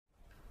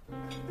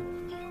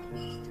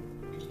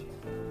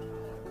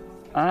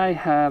I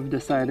have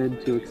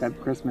decided to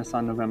accept Christmas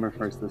on November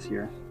 1st this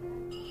year.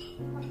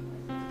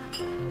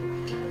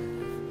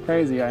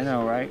 Crazy, I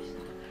know, right?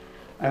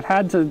 I've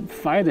had to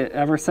fight it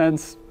ever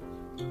since,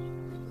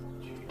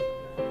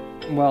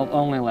 well,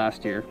 only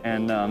last year.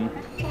 And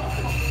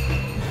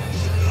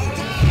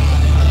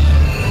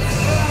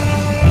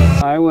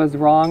I was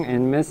wrong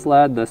and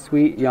misled the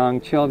sweet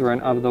young children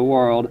of the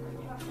world,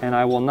 and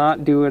I will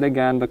not do it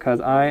again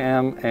because I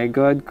am a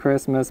good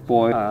Christmas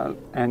boy.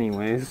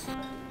 Anyways.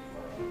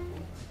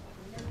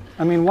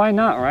 I mean, why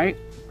not, right?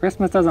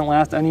 Christmas doesn't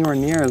last anywhere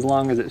near as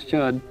long as it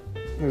should.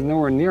 There's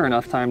nowhere near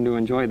enough time to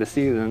enjoy the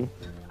season.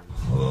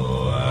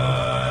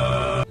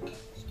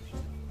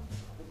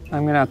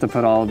 I'm gonna have to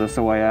put all of this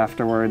away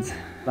afterwards.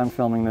 I'm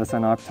filming this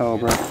in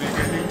October. It's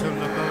beginning to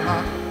look a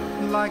lot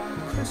like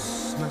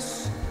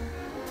Christmas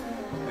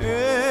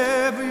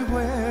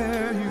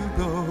everywhere you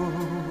go.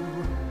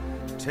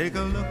 Take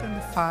a look at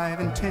the 5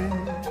 and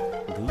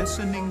 10,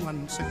 glistening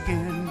once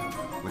again,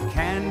 with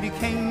candy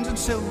canes and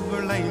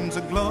silver lanes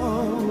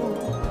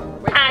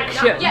aglow.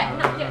 Action!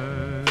 Not yet.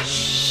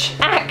 Shh!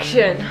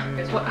 Action!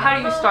 How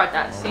do you start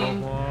that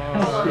scene?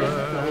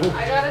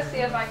 I gotta see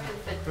if I can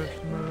fix it.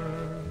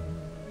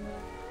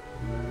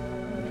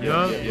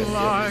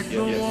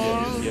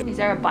 Is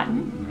there a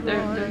button?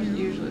 There's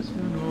usually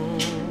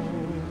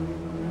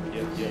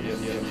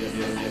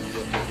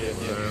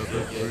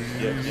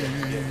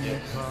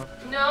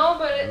No,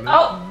 but it...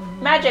 Oh!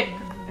 Magic!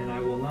 And I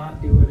will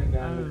not do it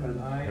again because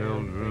I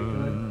am a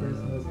good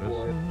Christmas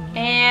boy.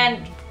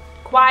 And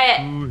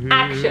quiet.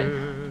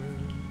 Action.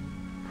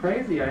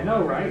 Crazy, I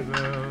know, right?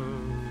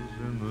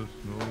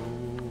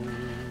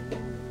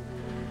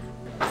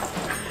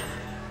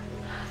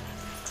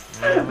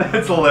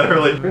 That's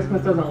literally.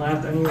 Christmas doesn't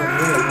last anywhere near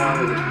as long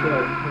as it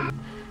should.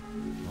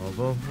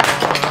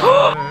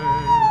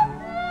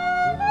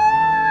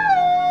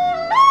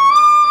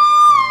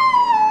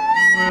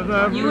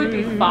 You would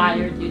be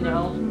fired, you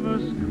know.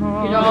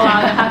 You're not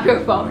allowed to have your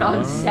phone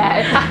on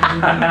set.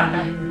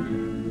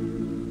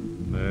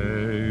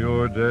 May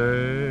your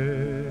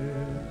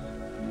days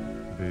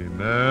be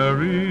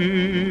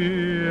merry.